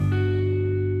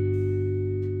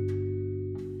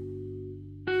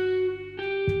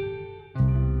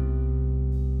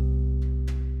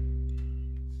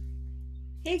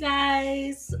Hey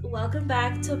guys, welcome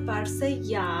back to Barça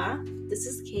Ya. This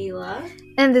is Kayla.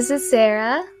 And this is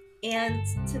Sarah. And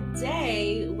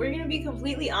today, we're going to be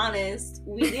completely honest.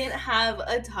 We didn't have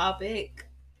a topic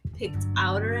picked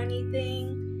out or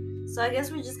anything. So I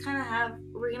guess we're just we're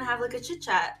going to have like a chit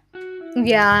chat.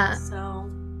 Yeah.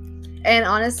 So. And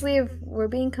honestly, if we're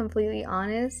being completely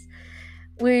honest,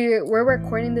 we're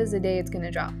recording this the day it's going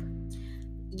to drop.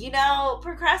 You know,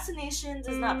 procrastination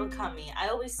does not become me. I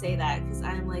always say that because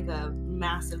I'm like a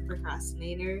massive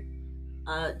procrastinator.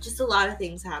 Just a lot of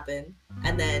things happen.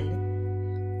 And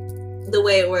then the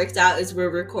way it worked out is we're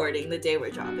recording the day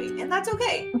we're dropping. And that's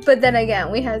okay. But then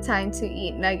again, we had time to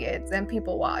eat nuggets and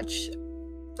people watch.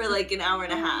 For like an hour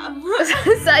and a half.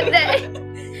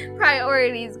 Sunday.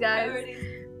 Priorities, guys. Priorities.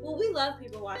 Well, we love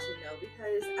people watching though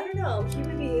because, I don't know,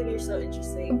 human behavior is so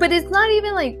interesting. But it's not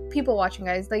even like people watching,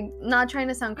 guys. Like, not trying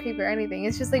to sound creepy or anything.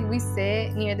 It's just like we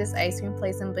sit near this ice cream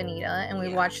place in Bonita and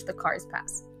we watch the cars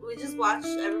pass. We just watch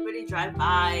everybody drive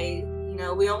by. You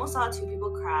know, we almost saw two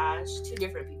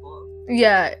different people.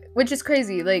 Yeah, which is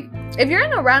crazy. Like, if you're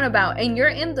in a roundabout and you're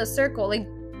in the circle, like,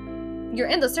 you're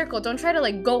in the circle, don't try to,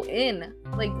 like, go in.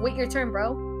 Like, wait your turn,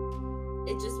 bro.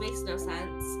 It just makes no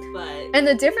sense, but... And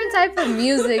the different type of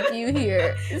music you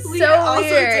hear is so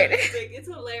weird. It's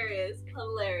hilarious.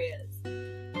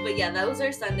 But yeah, that was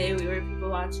our Sunday. We were people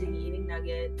watching, eating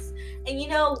nuggets. And you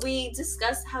know, we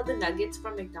discussed how the nuggets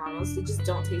from McDonald's, they just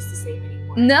don't taste the same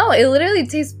anymore. No, it literally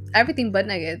tastes everything but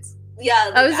nuggets.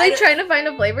 Yeah. I was like trying to find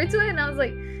a flavor to it, and I was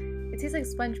like, it tastes like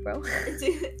sponge, bro.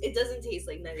 It doesn't taste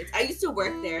like nuggets. I used to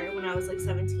work there when I was like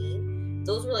 17.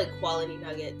 Those were like quality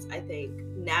nuggets, I think.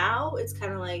 Now it's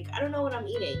kind of like, I don't know what I'm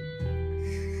eating.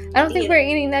 I don't think we're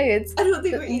eating nuggets. I don't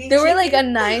think we're eating They chicken. were like a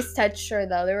nice texture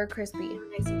though. They were crispy. They were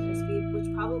nice and crispy,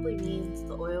 which probably means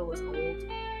the oil was old.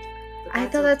 I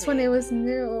thought that's when it was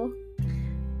new.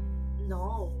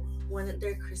 No. When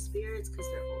they're crispier, it's because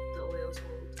they're old. The oil's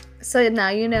old. So now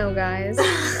you know, guys.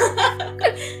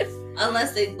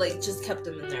 Unless they like just kept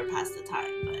them in there past the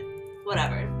time, but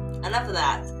whatever. Enough of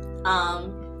that.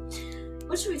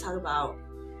 What should we talk about?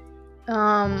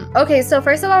 Okay, so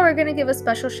first of all, we're gonna give a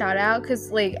special shout out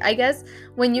because, like, I guess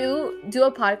when you do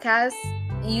a podcast,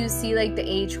 you see like the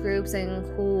age groups and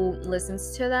who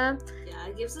listens to them. Yeah,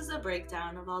 it gives us a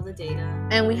breakdown of all the data.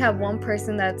 And we have one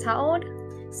person that's how old?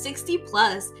 60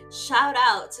 plus. Shout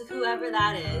out to whoever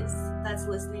that is that's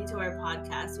listening to our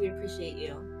podcast. We appreciate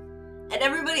you. And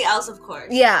everybody else, of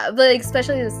course. Yeah, but like,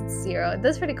 especially this 0.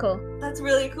 That's pretty cool. That's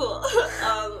really cool.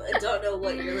 I don't know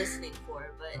what you're listening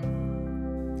for, but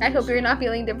I hope you're not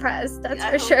feeling depressed. That's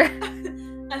for sure.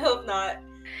 I hope not.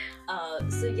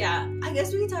 So yeah, I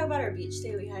guess we can talk about our beach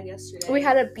day we had yesterday. We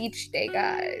had a beach day,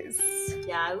 guys.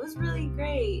 Yeah, it was really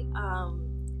great.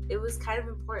 It was kind of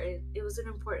important. It was an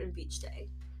important beach day.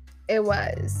 It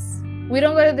was. We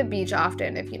don't go to the beach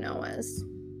often, if you know us.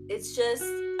 It's just,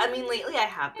 I mean, lately I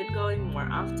have been going more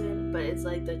often, but it's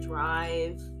like the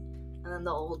drive and then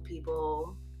the old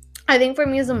people. I think for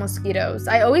me it's the mosquitoes.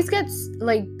 I always get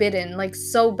like bitten, like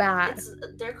so bad.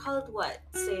 They're called what?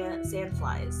 Sand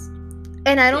flies.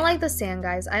 And I don't like the sand,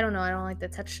 guys. I don't know. I don't like the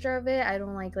texture of it. I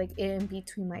don't like it in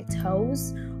between my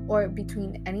toes or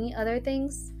between any other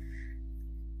things.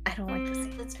 I don't like the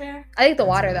sand. That's fair. I like the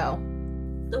water though.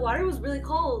 The water was really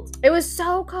cold. It was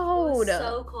so cold. It was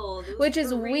so cold. It was which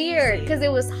is weird because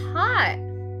it was hot.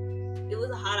 It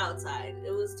was hot outside.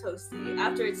 It was toasty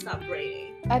after it stopped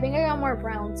raining. I think I got more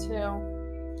brown too.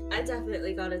 I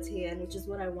definitely got a tan, which is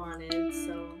what I wanted,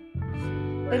 so...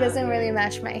 It doesn't really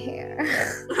match my hair.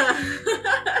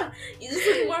 You just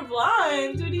look more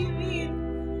blonde. What do you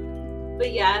mean?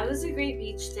 But yeah, it was a great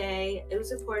beach day. It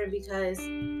was important because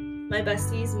my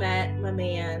besties met my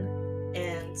man,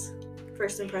 and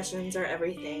first impressions are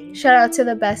everything. Shout out to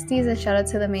the besties and shout out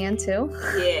to the man too.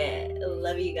 Yeah,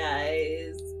 love you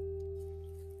guys.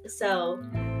 So,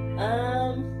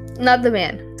 not the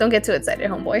man. Don't get too excited,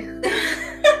 homeboy.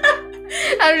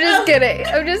 I'm just kidding.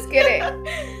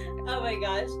 Oh my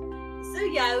gosh. So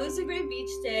yeah, it was a great beach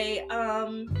day.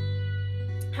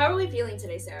 How are we feeling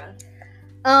today, Sarah?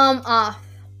 Off,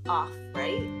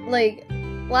 right? Like,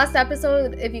 last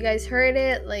episode, if you guys heard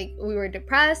it, like, we were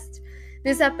depressed.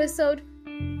 This episode,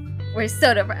 we're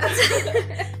so depressed.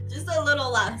 Just a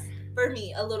little less. For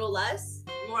me, a little less.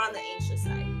 More on the anxious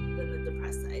side than the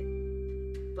depressed side.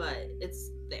 But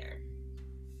it's there.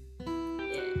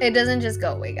 Yeah. It doesn't just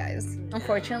go away, guys.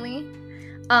 Unfortunately.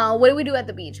 What did we do at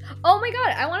the beach? Oh my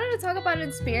god, I wanted to talk about an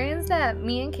experience that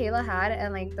me and Kayla had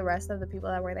and like the rest of the people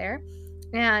that were there.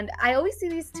 And I always see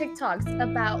these TikToks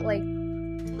about like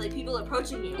people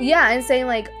approaching you. Yeah, and saying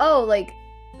like, oh, like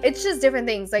it's just different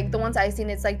things. Like the ones I've seen,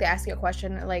 it's like they ask you a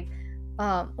question like,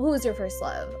 who was your first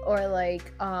love, or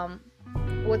like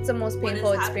what's the most painful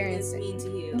what does experience happiness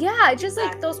mean to you? Yeah, just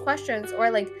like those questions,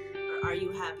 or like, or are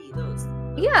you happy? Those.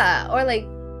 Yeah, or like,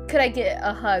 could I get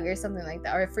a hug or something like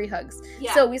that, or free hugs?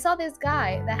 Yeah. So we saw this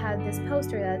guy that had this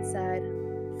poster that said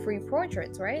free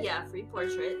portraits, right? Yeah, free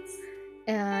portraits.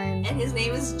 And his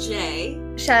name is Jay.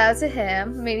 Shout out to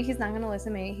him. Maybe he's not gonna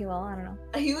listen. Maybe he will. I don't know.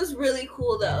 He was really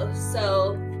cool though.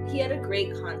 So he had a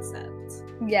great concept.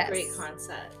 Yes. Great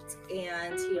concept.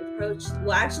 And he approached.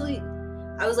 Well, actually,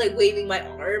 I was like waving my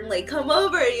arm, like, come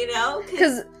over, you know?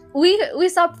 Because we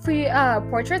saw free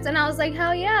portraits, and I was like,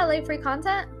 hell yeah, like free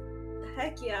content.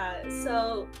 Heck yeah.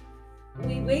 So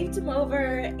we waved him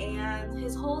over, and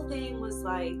his whole thing was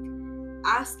like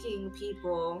asking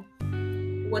people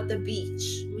what the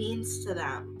beach means to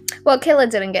them. Well, Kayla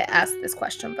didn't get asked this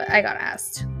question, but I got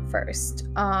asked first.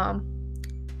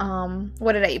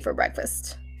 What did I eat for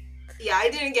breakfast? Yeah, I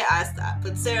didn't get asked that,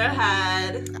 but Sarah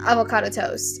had avocado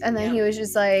toast, and then he was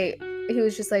just like,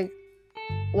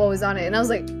 what was on it? And I was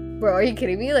like, bro, are you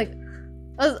kidding me? Like,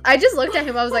 I just looked at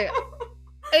him. I was like,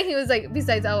 and he was like,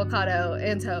 besides avocado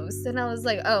and toast, and I was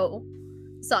like, oh,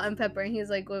 salt and pepper, and he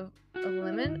was like, with a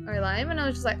lemon or lime, and I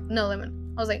was just like, no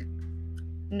lemon. I was like,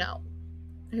 no.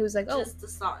 He was like, oh, just the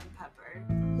salt and pepper.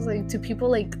 I was like, do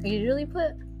people like usually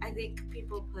put? I think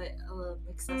people put a little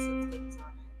excessive things on it.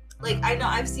 Like, I know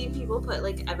I've seen people put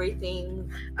like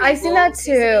everything. I've seen that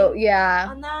too. Yeah.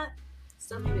 On that.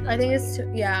 So maybe that's I think it's too.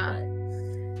 Yeah.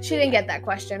 She didn't get that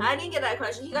question. I didn't get that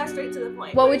question. He got straight to the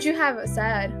point. What would you have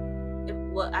said?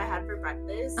 What I had for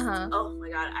breakfast? Oh my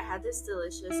god, I had this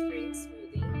delicious green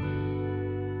smoothie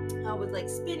with like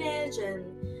spinach and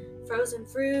frozen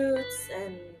fruits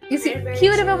and. You see, he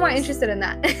would have been more interested in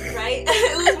that. Right?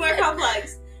 It was more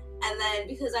complex. And then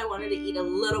because I wanted to eat a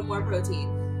little more protein,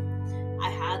 I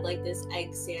had like this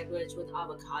egg sandwich with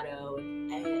avocado and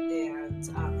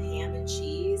ham and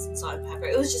cheese and salt and pepper.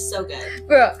 It was just so good.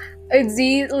 Bro,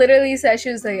 Z literally said,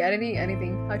 she was like, I didn't eat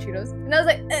anything. Hot Cheetos. And I was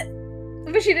like,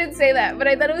 but she didn't say that. But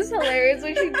I thought it was hilarious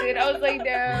when she did. I was like,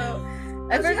 no.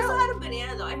 I forgot. She also had a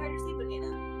banana though. I heard her say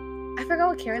banana. I forgot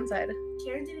what Karen said.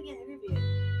 Karen didn't get interviewed.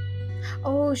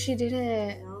 Oh, she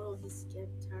didn't. No, he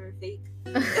skipped her fake.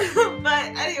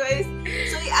 But anyways,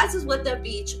 so he asked us what the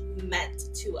beach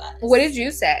meant to us. What did you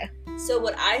say? So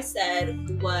what I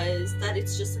said was that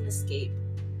it's just an escape,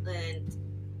 and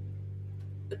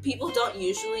people don't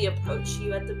usually approach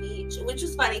you at the beach, which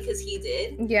was funny because he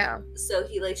did. Yeah. So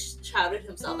he like shouted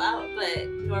himself out, but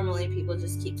normally people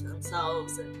just keep to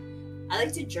themselves. And I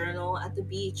like to journal at the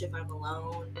beach if I'm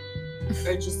alone,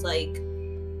 or just like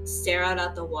stare out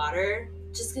at the water,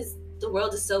 just because the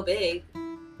world is so big,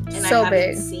 and so I haven't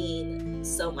big. Seen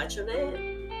so much of it.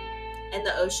 And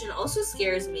the ocean also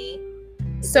scares me.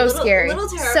 It's so scary. A little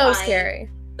terrifying, so scary.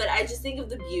 But I just think of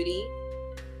the beauty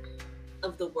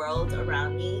of the world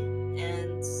around me,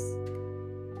 and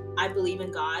I believe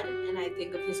in God, and I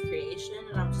think of His creation,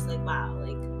 and I'm just like, wow,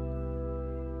 like.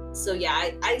 So yeah,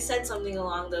 I said something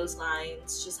along those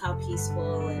lines, just how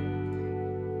peaceful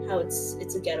and how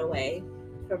it's a getaway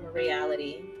from a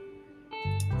reality.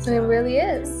 So, and it really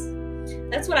is.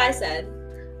 That's what I said.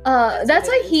 That's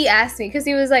why he asked me, because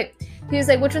he was like,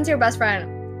 which one's your best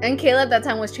friend? And Kayla at that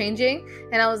time was changing,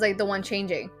 and I was like, the one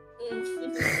changing.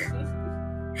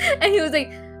 And he's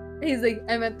like,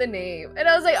 I meant the name. And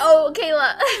I was like, oh,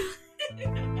 Kayla.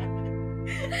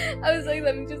 I was like,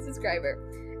 let me just describe her.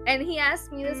 And he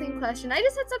asked me the same question. I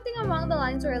just said something along the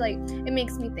lines where, like, it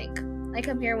makes me think. I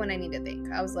come here when I need to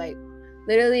think. I was like,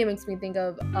 literally, it makes me think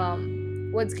of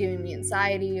what's giving me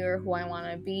anxiety, or who I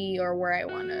want to be, or where I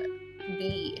want to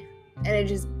be. And it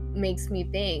just makes me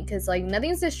think, because, like,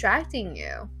 nothing's distracting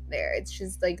you there. It's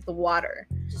just, like, the water.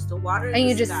 Just the water and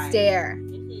you just stare.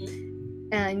 Mm-hmm.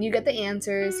 And you get the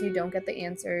answers. You don't get the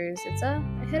answers. It's a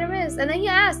hit or miss. And then he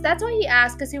asked. That's why he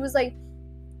asked, because he was like,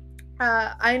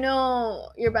 I know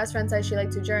your best friend said she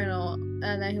liked to journal.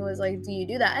 And then he was like, do you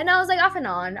do that? And I was like, off and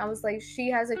on. I was like, she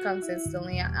has it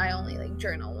consistently. I only, like,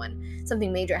 journal when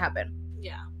something major happened.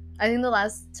 Yeah. I think the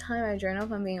last time I journaled,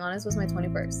 if I'm being honest, was my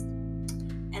 21st.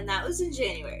 And that was in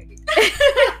January.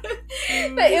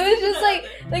 But it was just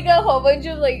like a whole bunch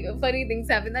of like funny things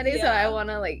happened that day. Yeah. So I want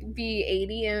to like be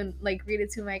 80 and like read it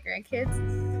to my grandkids.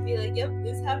 Be like, yep,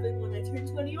 this happened when I turned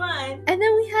 21. And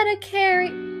then we had to carry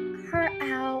her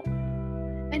out,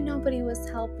 and nobody was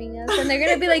helping us. And they're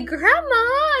gonna be like, Grandma,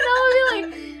 and I'll be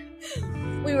like,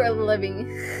 we were living.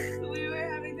 We were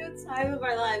having the time of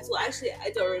our lives. Well, actually, I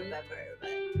don't remember,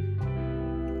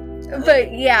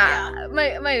 but yeah.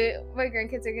 My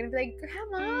grandkids are gonna be like,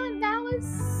 Grandma, that was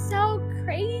so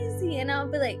crazy. And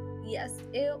I'll be like, Yes,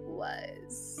 it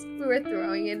was. We were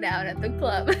throwing it down at the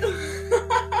club.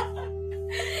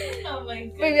 Oh my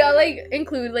god. Maybe I'll like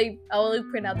include like I'll like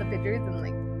print out the pictures and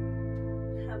like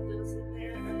have those in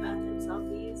there, or bathroom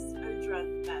selfies, or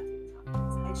drunk bathroom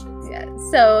selfies, I should say. yeah.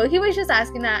 So he was just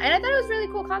asking that, and I thought it was a really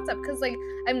cool concept because like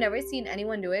I've never seen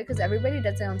anyone do it because everybody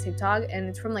does it on TikTok, and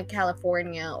it's from like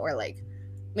California or like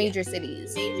major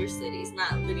cities. Major cities,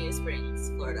 not Virginia Springs,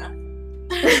 Florida.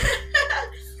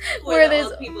 Where the there's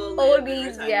old people live and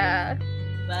oldies, retire. yeah.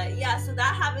 But yeah, so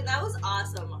that happened. That was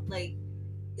awesome. Like,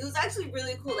 it was actually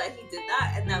really cool that he did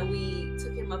that and that we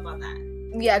took him up on that.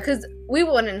 Yeah, because we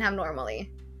wouldn't have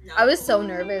normally. No. I was so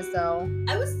nervous though.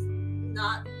 I was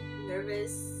not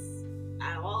nervous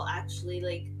at all, actually.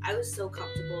 Like, I was so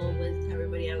comfortable with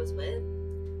everybody I was with.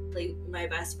 Like, my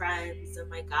best friends and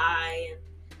my guy.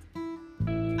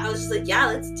 And I was just like, yeah,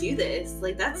 let's do this.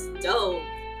 Like, that's dope.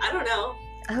 I don't know.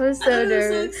 I was so I thought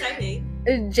nervous. it was so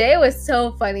exciting. Jay was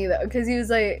so funny though, because it was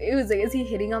like, is he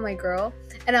hitting on my girl?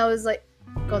 And I was like,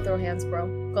 go throw hands, bro.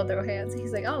 Go throw hands.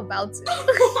 He's like, I'm about to. I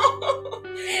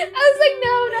was like,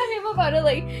 no, not him. I'm about to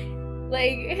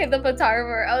like hit the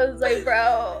photographer. I was like,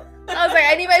 bro. I was like,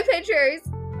 I need my pictures.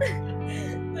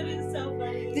 That is so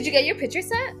funny. Did you get your picture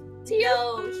sent to you?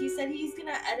 No, he said he's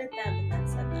gonna edit them and then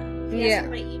send them. He asked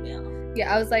for my email.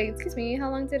 Yeah, I was like, excuse me, how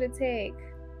long did it take?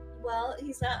 Well,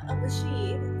 he's not a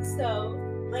machine, so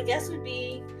my guess would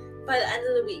be by the end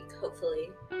of the week,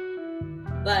 hopefully.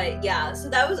 But yeah, so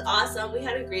that was awesome. We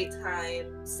had a great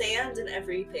time. Sand and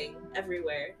everything,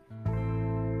 everywhere.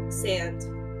 Sand.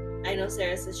 I know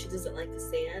Sarah says she doesn't like the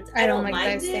sand. I don't like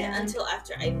mind that it sand until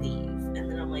after I leave, and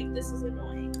then I'm like, this is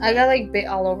annoying. I got like bit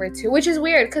all over too, which is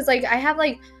weird because like I have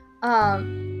like a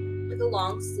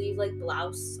long sleeve like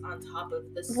blouse on top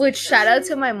of this. Which shout out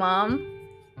to my mom.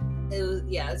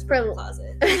 It's from the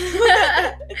closet.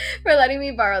 For letting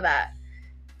me borrow that.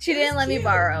 She didn't let me cute.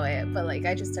 borrow it, but like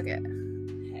I just took it.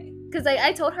 Okay. Because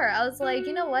I told her, I was like,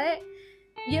 you know what?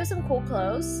 You have some cool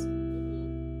clothes,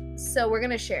 so we're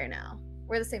gonna share now.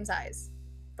 We're the same size,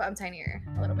 but I'm tinier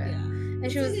a little bit. Yeah. And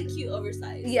It's she was like a cute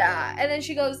oversized. Yeah, and then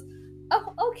she goes,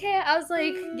 oh, okay. I was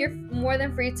like, you're more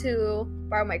than free to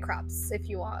borrow my crops if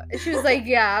you want. And she was like,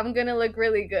 yeah, I'm gonna look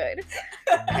really good.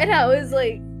 And I was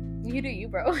like, you do you,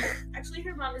 bro. Actually,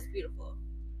 her mom is beautiful.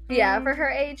 Yeah, for her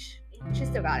age, she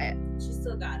still got it. She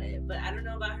still got it, but I don't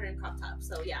know about her in crop top,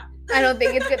 so yeah. I don't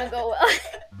think it's gonna go well.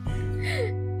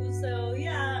 So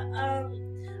yeah,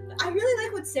 I really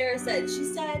like what Sarah said. She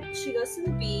said she goes to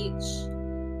the beach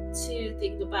to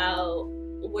think about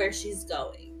where she's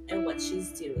going and what she's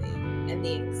doing and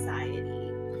the anxiety.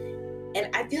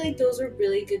 And I feel like those are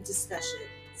really good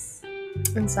discussions.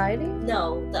 Anxiety?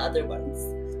 No, the other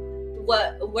ones.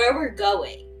 Where we're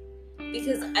going.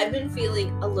 Because I've been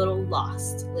feeling a little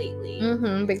lost lately.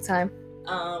 Mm-hmm, big time.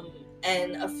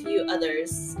 And a few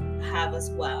others have as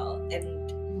well.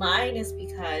 And mine is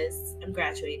because I'm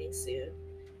graduating soon.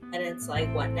 And it's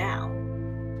like, what now?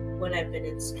 When I've been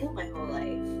in school my whole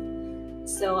life.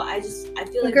 So I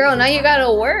feel like... Girl, now you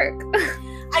gotta work.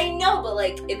 I know, but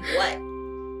like, in what?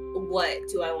 What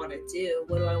do I want to do?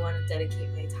 What do I want to dedicate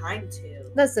my time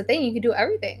to? That's the thing, you can do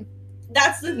everything.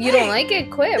 That's the thing. You don't like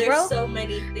it, quit, There's bro. so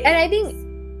many things. And I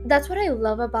think that's what I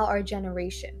love about our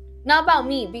generation. Not about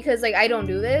me, because like I don't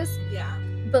do this. Yeah.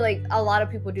 But like a lot of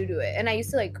people do it. And I used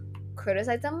to like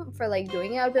criticize them for like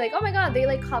doing it. I'd be like, oh my god, they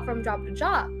like hop from job to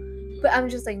job. But I'm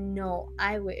just like, no,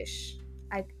 I wish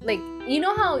I like, you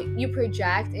know how you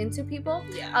project into people?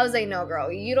 Yeah. I was like, no,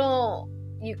 girl, you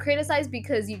criticize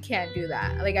because you can't do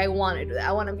that. Like, I want to do that.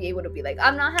 I want to be able to be like,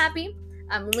 I'm not happy,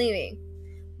 I'm leaving.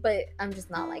 But I'm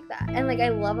just not like that. And like, I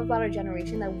love about our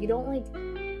generation that we don't like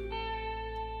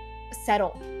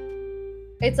settle.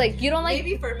 It's like, you don't like...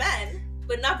 Maybe for men,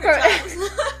 but not for jobs.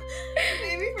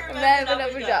 Maybe for men, but not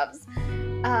for jobs.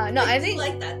 No, I think...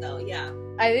 like that though, yeah.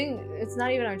 I think it's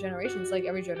not even our generation. It's like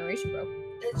every generation, bro.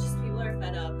 It's just people are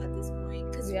fed up at this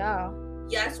point. Cause yeah.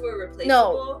 Yes, we're replaceable.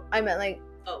 No, I meant like...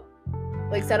 Oh.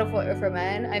 Like settle for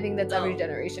men. I think that's every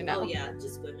generation now. Oh yeah,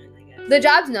 just women, I guess. The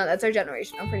jobs, no, that's our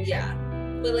generation. I'm pretty sure. Yeah.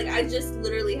 But like, I just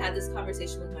literally had this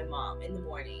conversation with my mom in the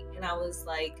morning. And I was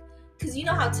like... Because you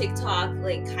know how TikTok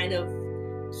like kind of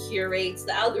curates,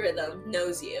 the algorithm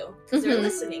knows you. Because they're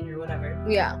listening or whatever.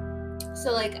 Yeah.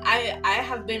 So like, I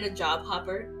have been a job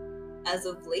hopper as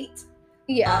of late.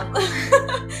 Yeah.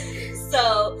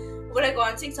 So when I go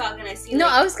on TikTok and I see... No,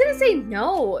 I was going to say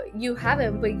no, you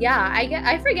haven't. But yeah,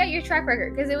 I forget your track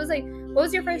record. Because it was like, what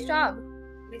was your first job?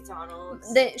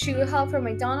 McDonald's. Then she would help from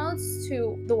McDonald's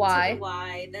to the Y. To the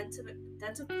Y, then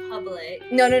to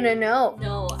Public. No.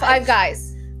 No. Five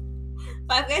Guys.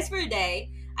 5 Guys for a day.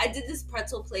 I did this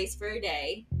pretzel place for a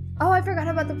day. Oh, I forgot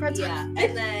about the pretzel. Yeah,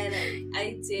 and then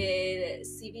I did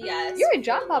CVS. You're a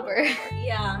job hopper.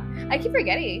 Yeah. I keep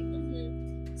forgetting.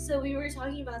 Mm-hmm. So we were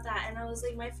talking about that, and I was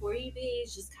like, my For You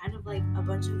page is kind of like a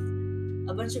bunch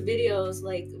of videos,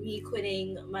 like me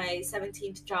quitting my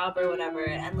 17th job or whatever,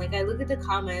 and like I look at the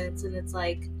comments, and it's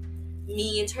like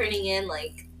me turning in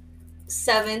like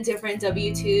 7 different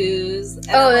W-2s. And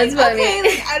Oh, I'm that's like, funny. okay,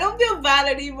 like I don't feel bad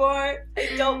anymore. I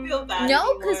don't feel bad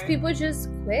No, anymore. because people just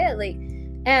quit. Like,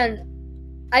 and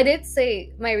I did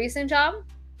say my recent job.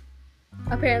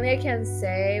 Apparently, I can't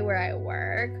say where I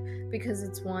work because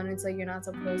it's like you're not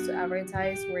supposed to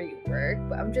advertise where you work.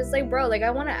 But I'm just like, bro, like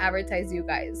I want to advertise you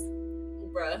guys.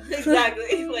 Bruh,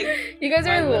 exactly. Like you guys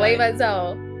are lame as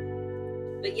hell.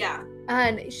 But yeah.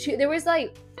 And there was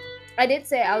like, I did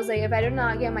say, I was like, if I do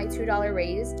not get my $2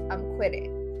 raise, I'm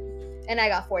quitting. And I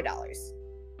got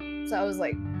 $4. So I was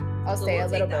like, I'll stay a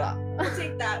little bit long. We'll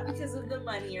take that because of the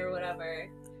money or whatever.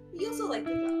 But you also like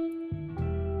the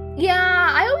job. Yeah,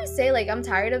 I always say like I'm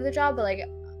tired of the job, but like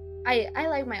I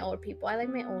like my old people. I like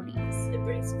my oldies. It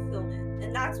brings fulfillment.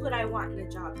 And that's what I want in a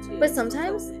job too. But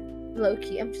sometimes, low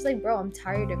key, I'm just like, bro, I'm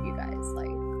tired of you guys.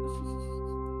 Like,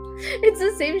 it's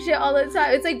the same shit all the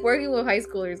time. It's like working with high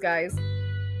schoolers, guys.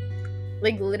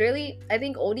 Like, literally, I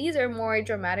think oldies are more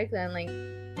dramatic than like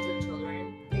the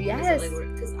children. Yes.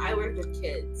 Because I work with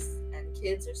kids, and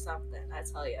kids are something, I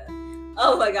tell you.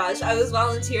 Oh my gosh, I was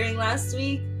volunteering last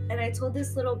week, and I told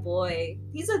this little boy,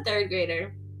 he's a 3rd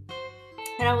grader,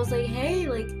 and I was like, hey,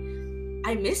 like,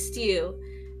 I missed you.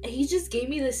 And he just gave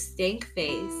me this stank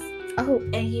face. Oh.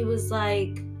 And he was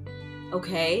like,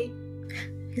 okay.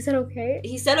 He said okay?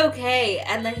 He said okay,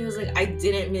 and then he was like, I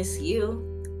didn't miss you.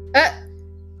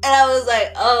 And I was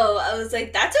like, oh, I was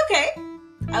like, that's okay.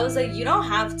 I was like, you don't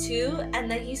have to. And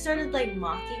then he started like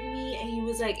mocking me, and he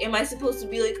was like, am I supposed to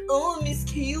be like, oh, Miss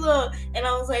Kayla? And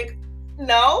I was like,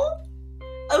 no.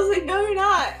 I was like, no, you're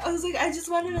not. I was like, I just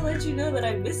wanted to let you know that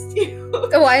I missed you.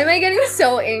 Why am I getting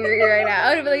so angry right now?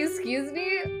 I'd be like, excuse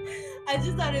me? I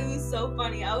just thought it was so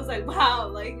funny. I was like, wow,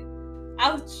 like,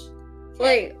 ouch.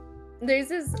 Like, there's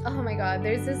this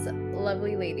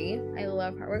lovely lady. I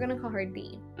love her. We're gonna call her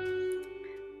D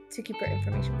to keep her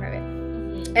information private.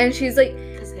 Mm-hmm. And she's like,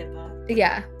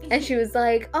 yeah. And she was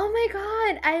like, oh my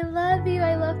god, I love you.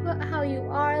 I love how you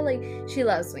are. Like, she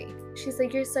loves me. She's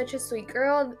like, you're such a sweet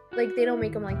girl. Like, they don't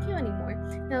make them like you anymore.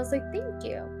 And I was like, thank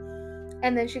you.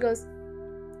 And then she goes,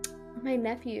 my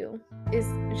nephew is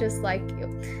just like you.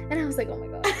 And I was like, oh my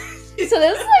god. So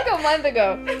this was like a month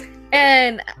ago.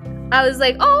 And I was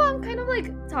like, oh, I'm kind of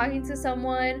like talking to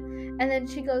someone. And then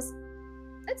she goes,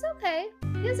 it's okay.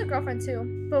 He has a girlfriend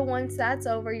too. But once that's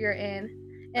over, you're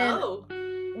in.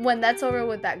 And when that's over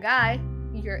with that guy,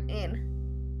 you're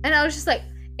in. And I was just like,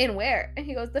 in where? And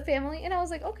he goes, the family. And I was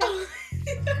like, okay.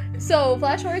 So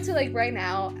flash forward to like right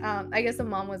now. I guess the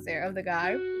mom was there of the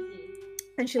guy.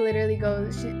 And she literally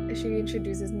goes, she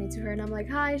introduces me to her, and I'm like,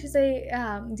 hi. She's like,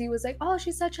 Dee was like, oh,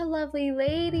 she's such a lovely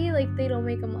lady. Like, they don't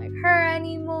make them like her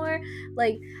anymore.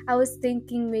 Like, I was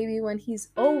thinking maybe when he's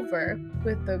over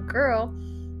with the girl,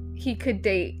 he could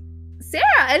date Sarah.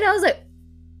 And I was like,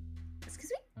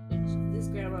 excuse me? This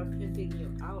grandma pimping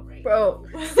you out right bro,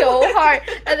 now. so hard.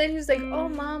 And then he was like, oh,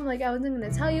 mom, like, I wasn't going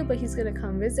to tell you, but he's going to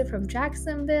come visit from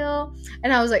Jacksonville.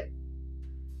 And I was like,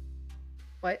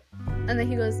 what? And then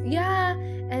he goes, yeah.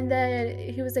 And then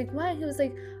he was like, what? He was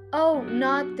like, oh,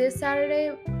 not this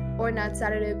Saturday, or not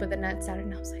Saturday, but the next Saturday.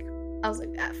 And I was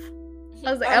like, F.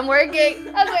 I was like, I'm working.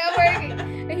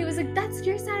 And he was like, that's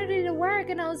your Saturday to work.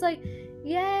 And I was like,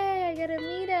 yay, I gotta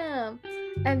meet him.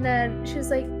 And then she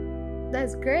was like,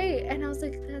 that's great. And I was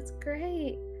like, that's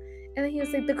great. And then he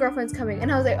was like, the girlfriend's coming.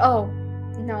 And I was like, oh,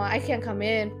 no, I can't come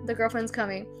in. The girlfriend's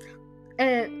coming.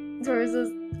 And there was this,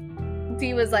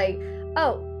 D was like,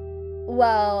 oh,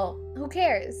 well, who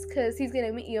cares? Because he's going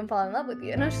to meet you and fall in love with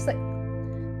you. And I was just like,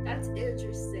 that's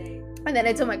interesting. And then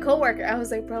I told my coworker, I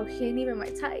was like, bro, he ain't even my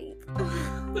type.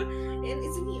 And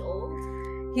isn't he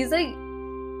old? He's like,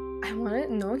 I want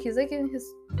to know, he's like in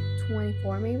his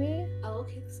 24 maybe. Oh,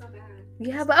 okay, that's not bad.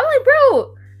 Yeah, but I'm like,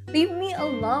 bro, leave me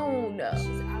alone.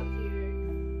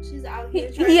 She's out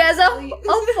here. He has a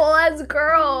full-ass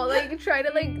girl, like, trying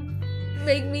to, like,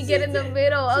 make me get in the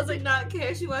middle. I was like, not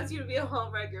care. She wants you to be a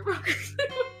homewrecker.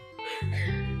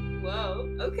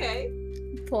 Whoa. Okay.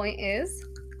 Point is,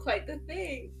 quite the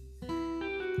thing.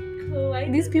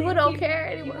 These people don't care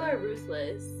anymore. People are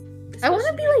ruthless. I want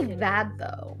to be like that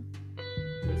though.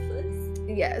 Ruthless?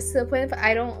 Yes. To the point if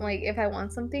I don't like, if I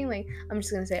want something, like I'm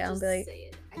just gonna say it. I'll be like, say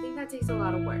it. I think that takes a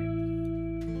lot of work.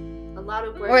 A lot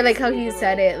of work. Or like how he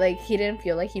said it, like he didn't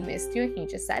feel like he missed you, and he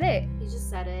just said it. He just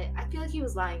said it. I feel like he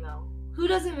was lying though. Who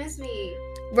doesn't miss me?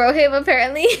 Broham,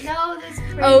 apparently. No, that's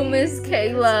crazy. Oh, Miss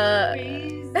Kayla.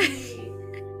 Crazy.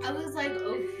 I was like,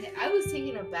 okay. I was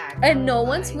taken aback. And no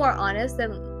one's more honest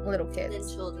than little kids. Than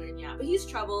children, yeah. But he's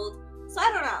troubled. So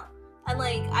I don't know. And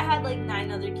like, I had like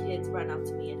 9 other kids run up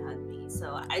to me and hug me.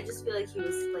 So I just feel like he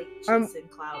was like chasing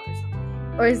clout or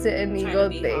something. Or is it an ego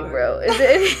thing, bro? Is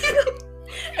it an ego?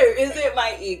 Or is it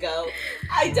my ego?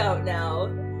 I don't know.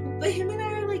 But him and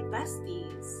I are like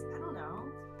besties. I don't know.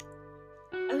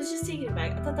 I was just taking it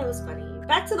back. I thought that was funny.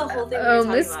 Back to the whole thing. Oh,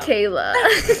 Miss Kayla.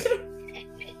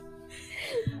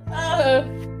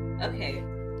 Okay.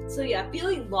 So yeah,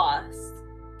 feeling lost.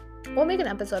 We'll make an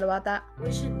episode about that.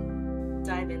 We should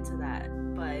dive into that.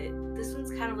 But this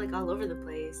one's kind of like all over the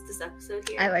place. This episode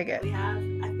here. I like it. We have.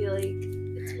 I feel like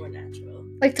it's more natural.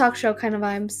 Like talk show kind of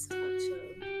vibes. Talk show.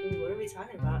 Ooh, what are we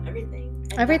talking about? Everything.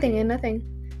 Everything and nothing.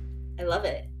 I love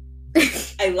it.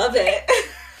 I love it.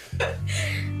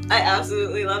 I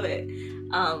absolutely love it.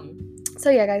 So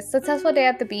yeah, guys, successful day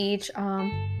at the beach.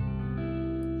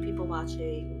 People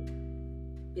watching,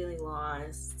 feeling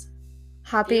lost,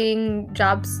 hopping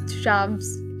jobs to jobs,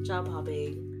 job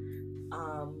hopping.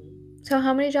 So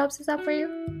how many jobs is that for you?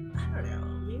 I don't know,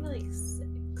 maybe like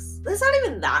 6. That's not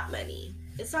even that many.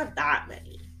 It's not that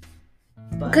many.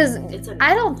 Because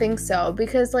I don't think so.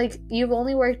 Because like you've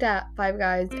only worked at Five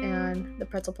Guys and the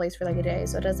pretzel place for like a day.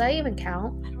 So does that even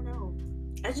count? I don't know.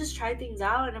 I just tried things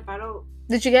out, and if I don't.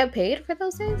 Did you get paid for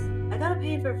those days? I got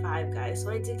paid for Five Guys,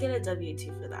 so I did get a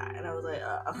W-2 for that, and I was like,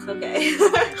 okay.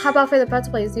 How about for the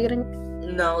pretzel place? You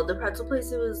getting? No, the pretzel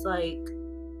place, it was like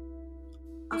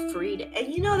a free day,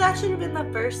 and you know that should have been the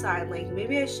first time. Like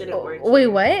maybe I shouldn't work. Wait,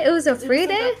 what? It was a free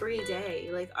day? Like a free day,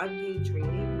 like unpaid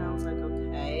training, and I was like,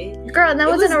 okay. Girl, and that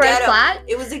wasn't a red flag.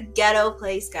 It was a ghetto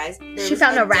place, guys. She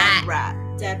found a rat.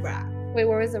 Dead rat. Wait,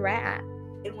 where was the rat at?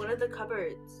 In one of the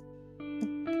cupboards.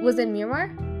 Was it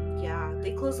Miramar? Yeah,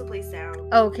 they closed the place down.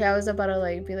 Oh, okay, I was about to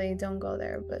like be like, don't go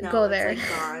there, but no, go there. It's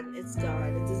like gone. It's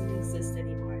gone. It doesn't exist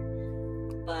anymore.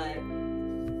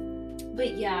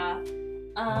 But yeah,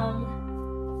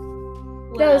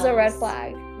 that was a red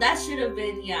flag. That should have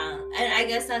been, yeah, and I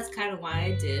guess that's kind of why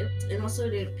I dipped. And also, I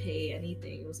didn't pay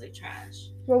anything. It was like trash.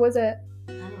 What was it?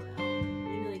 I don't know,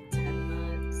 maybe like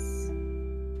 $10.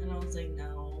 And I was like,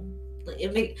 no.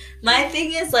 Like my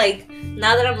thing is like,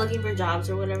 now that I'm looking for jobs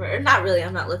or whatever, or not really,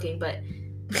 I'm not looking, but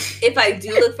if I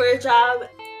do look for a job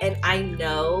and I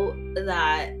know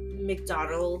that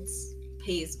McDonald's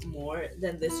pays more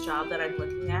than this job that I'm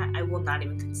looking at, I will not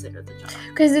even consider the job.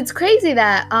 Because it's crazy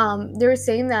that they were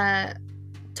saying that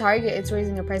Target is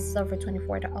raising the prices up for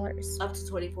 $24. Up to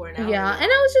 $24 an hour. Yeah, and I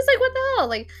was just like, what the hell?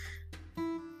 Like,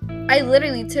 I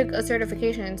literally took a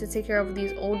certification to take care of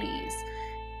these oldies,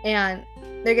 and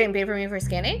they're getting paid for me for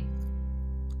scanning?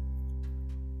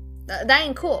 That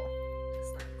ain't cool.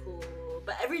 It's not cool.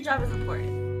 But every job is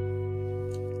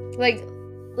important.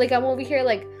 Like I'm over here,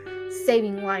 like,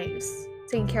 saving lives,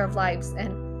 taking care of lives,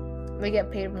 and we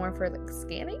get paid more for, like,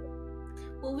 scanning?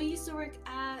 Well, we used to work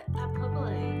at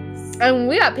Publix. And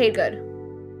we got paid good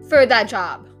for that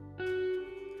job.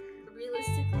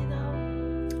 Realistically,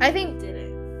 though, I think we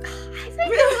didn't. I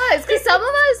think it was, because some of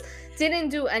us didn't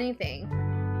do anything,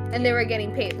 and they were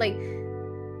getting paid. Like,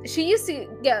 she used to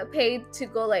get paid to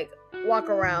go, like, walk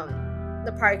around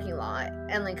the parking lot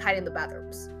and, like, hide in the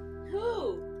bathrooms.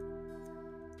 Who?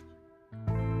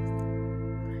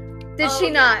 Did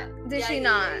she not? Did she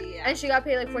not? Yeah. And she got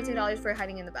paid like $14 for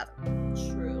hiding in the bathroom.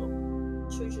 True.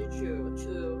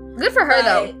 Good for her,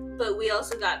 though. But we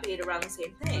also got paid around the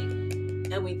same thing,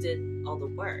 and we did all the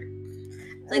work.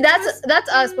 Like, that's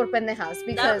us por pendejas,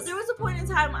 because there was a point in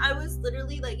time I was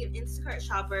literally like an Instacart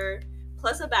shopper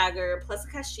plus a bagger plus a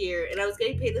cashier, and I was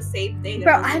getting paid the same thing.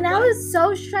 Bro, and I was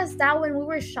so stressed out when we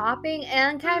were shopping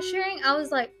and cashiering. I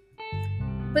was like,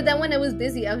 but then when it was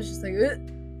busy, I was just like, ugh.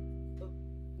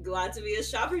 Glad to be a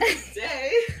shopper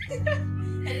today.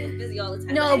 And it was busy all the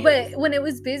time. No, but when it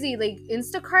was busy, like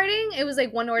Instacarting, it was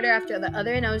like one order after the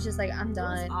other, and I was just like, I'm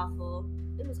done.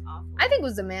 It was awful. I think it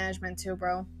was the management too,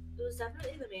 bro. It was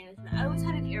definitely the management. I always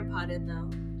had an AirPod in though.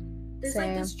 There's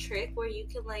like this trick where you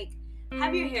can like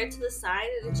have your hair to the side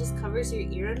and it just covers your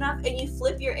ear enough, and you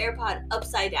flip your AirPod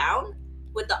upside down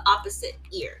with the opposite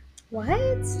ear. What?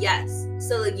 Yes.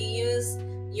 So like you use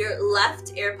your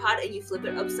left AirPod and you flip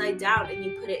it upside down and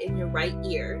you put it in your right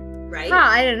ear, right? Huh,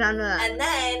 I did not know that. And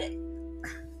then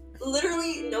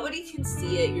literally nobody can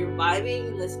see it. You're vibing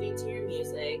and listening to your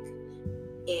music,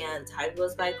 and time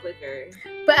goes by quicker.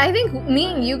 But I think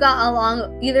me and you got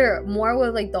along either more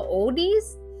with like the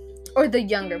oldies or the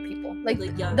younger people, like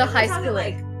the high school,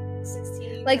 like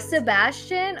 16, Like anytime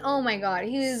Sebastian, oh my god,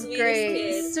 he was Sweetest great.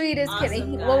 kid, Sweetest kid. awesome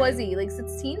And guy. what was he? Like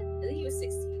 16? I think he was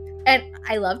 16. And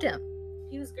I loved him.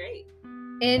 He was great.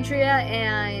 Andrea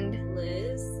and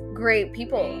Liz, great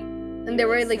people. great. And they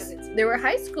were like 17. they were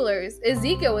high schoolers.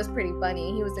 Ezekiel was pretty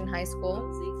funny. He was in high school.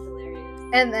 Zeke's hilarious.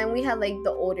 And then we had like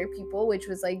the older people, which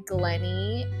was like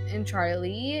Glennie and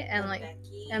Charlie and like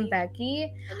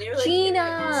Becky. And they were like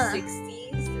Gina. in their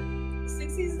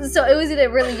 60s. So it was either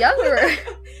really young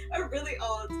or really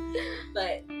old.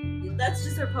 But that's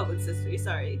just our public history,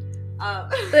 sorry.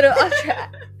 Little off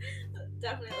track.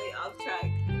 Definitely off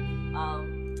track.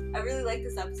 I really like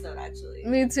this episode actually.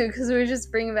 Me too, because we were just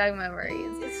bringing back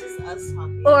memories. It's just us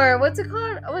talking. Or what's it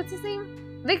called? What's his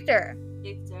name? Victor.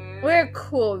 We're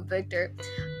cool with Victor.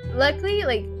 Luckily,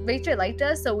 like Victor liked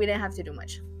us, so we didn't have to do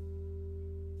much.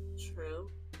 True.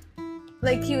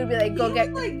 Like he would be like, "Go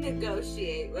get." Like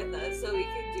negotiate with us so we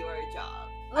can do our job.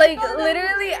 Like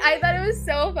literally, I thought it was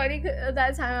so funny. 'Cause at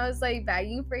that time, I was like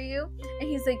begging for you, and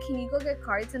he's like, "Can you go get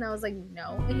cards?" And I was like,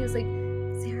 "No." And he was like,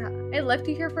 "Sarah, I left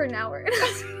you here for an hour."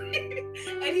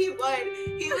 And he would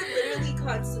literally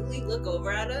constantly look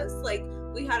over at us like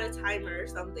we had a timer or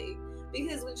something.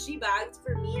 Because when she bagged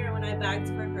for me or when I bagged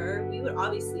for her, we would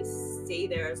obviously stay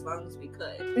there as long as we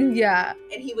could. Yeah.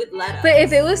 And he would let us. But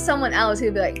if it was someone else,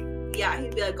 he'd be like,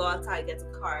 he'd be like, go outside, get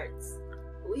some cards.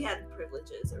 But we had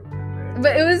privileges or whatever.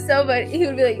 But it was so funny. He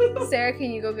would be like, Sarah,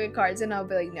 can you go get cards? And I'll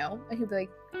be like, no. And he'd be like,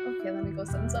 okay, let me go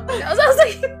send someone else. I was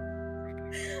like,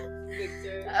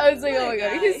 Victor. I was like, oh my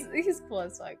god, he's cool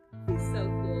as fuck. He's so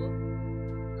cool.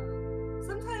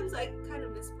 Sometimes I kind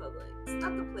of miss Publix.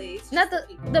 Not the place. Not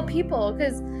the people.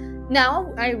 Because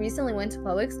now I recently went to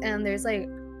Publix and there's like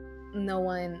no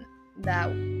one that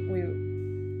we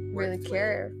really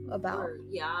care about. Or,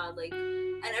 like,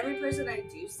 and every person I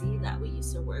do see that we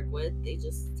used to work with, they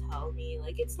just tell me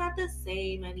like it's not the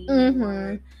same anymore.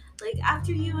 Mm-hmm. Like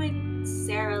after you and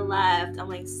Sarah left, I'm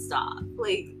like, stop.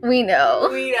 Like we know.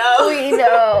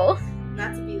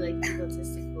 Not to be like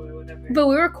egotistical or whatever. But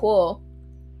we were cool.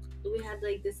 We had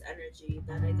like this energy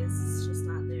that I guess is just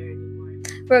not there anymore.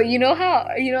 Bro, you know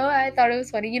I thought it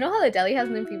was funny. You know how the deli has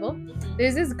new people?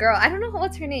 There's this girl, I don't know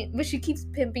what's her name, but she keeps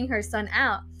pimping her son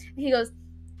out. And he goes,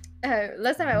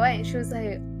 last time I went, and she was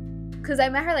like, because I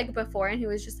met her like before, and he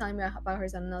was just telling me about her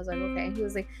son, and I was like, okay. And he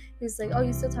was like, oh,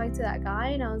 you still talking to that guy?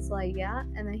 And I was like, yeah.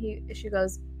 And then she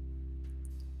goes,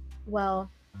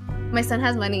 well, my son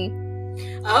has money.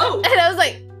 Oh. And I was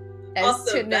like, that's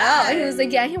Also to know. And he was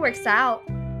like, yeah, he works out.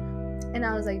 And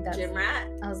I was like, that's gym rat.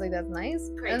 I was like, that's nice.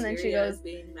 Criteria and then she goes,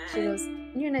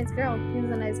 you're a nice girl. He's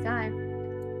a nice guy.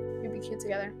 You'd be cute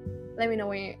together. Let me know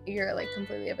when you're like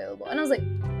completely available. And I was like,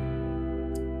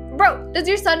 bro, does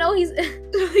your son know he's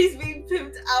he's being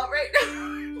pimped out right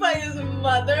now by his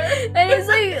mother? And it's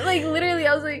like literally,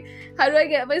 I was like, how do I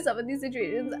get myself in these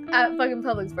situations at fucking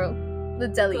Publix, bro? The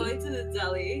deli. Going to the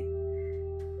deli.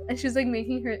 And she was like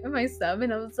making my sub,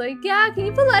 and I was like, yeah, can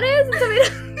you put lettuce and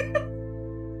tomato?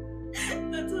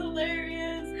 That's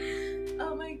hilarious.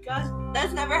 Oh my gosh,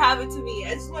 that's never happened to me.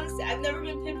 I just want to say, I've never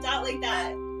been pimped out like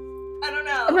that. I don't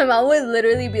know. My mom would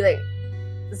literally be like,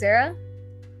 Sarah,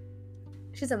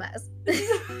 she's a mess.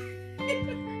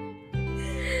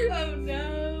 Oh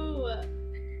no.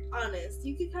 Honest.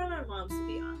 You can count our moms to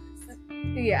be honest.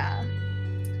 Yeah.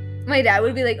 My dad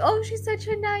would be like, oh, she's such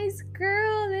a nice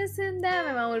girl, this and that.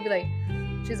 My mom would be like,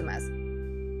 she's a mess.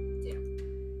 Damn.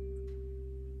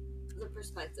 The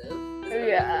perspective.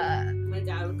 Yeah. My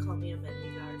dad would call me a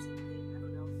mendiga or something. I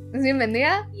don't know. Is he a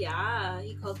mendiga? Yeah,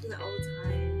 he calls me that all the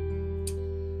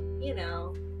time. You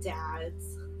know,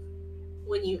 dads.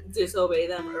 When you disobey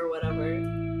them or whatever,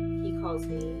 he calls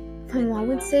me. My mom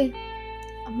would say,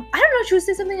 I don't know, she would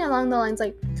say something along the lines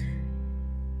like,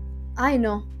 I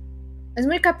know. Es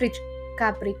muy caprichosa,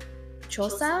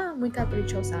 muy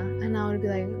caprichosa. And I would be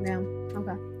like, yeah,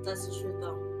 okay. That's the truth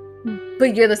though.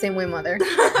 But you're the same way, mother.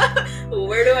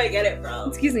 Where do I get it from?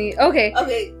 Excuse me. Okay.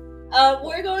 Okay.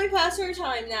 We're going past our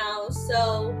time now,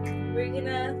 so we're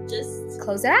gonna just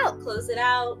close it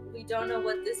out. We don't know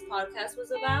what this podcast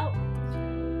was about.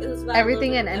 It was about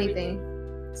everything and anything.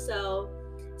 So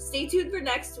stay tuned for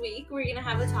next week. We're gonna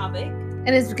have a topic.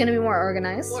 And it's gonna be more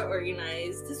organized.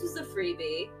 This was a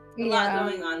freebie. A lot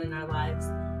going on in our lives.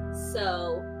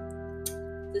 So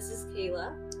this is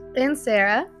Kayla. And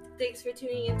Sarah. Thanks for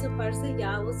tuning in to Parce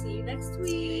Ya. We'll see you next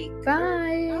week.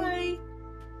 Bye.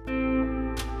 Bye.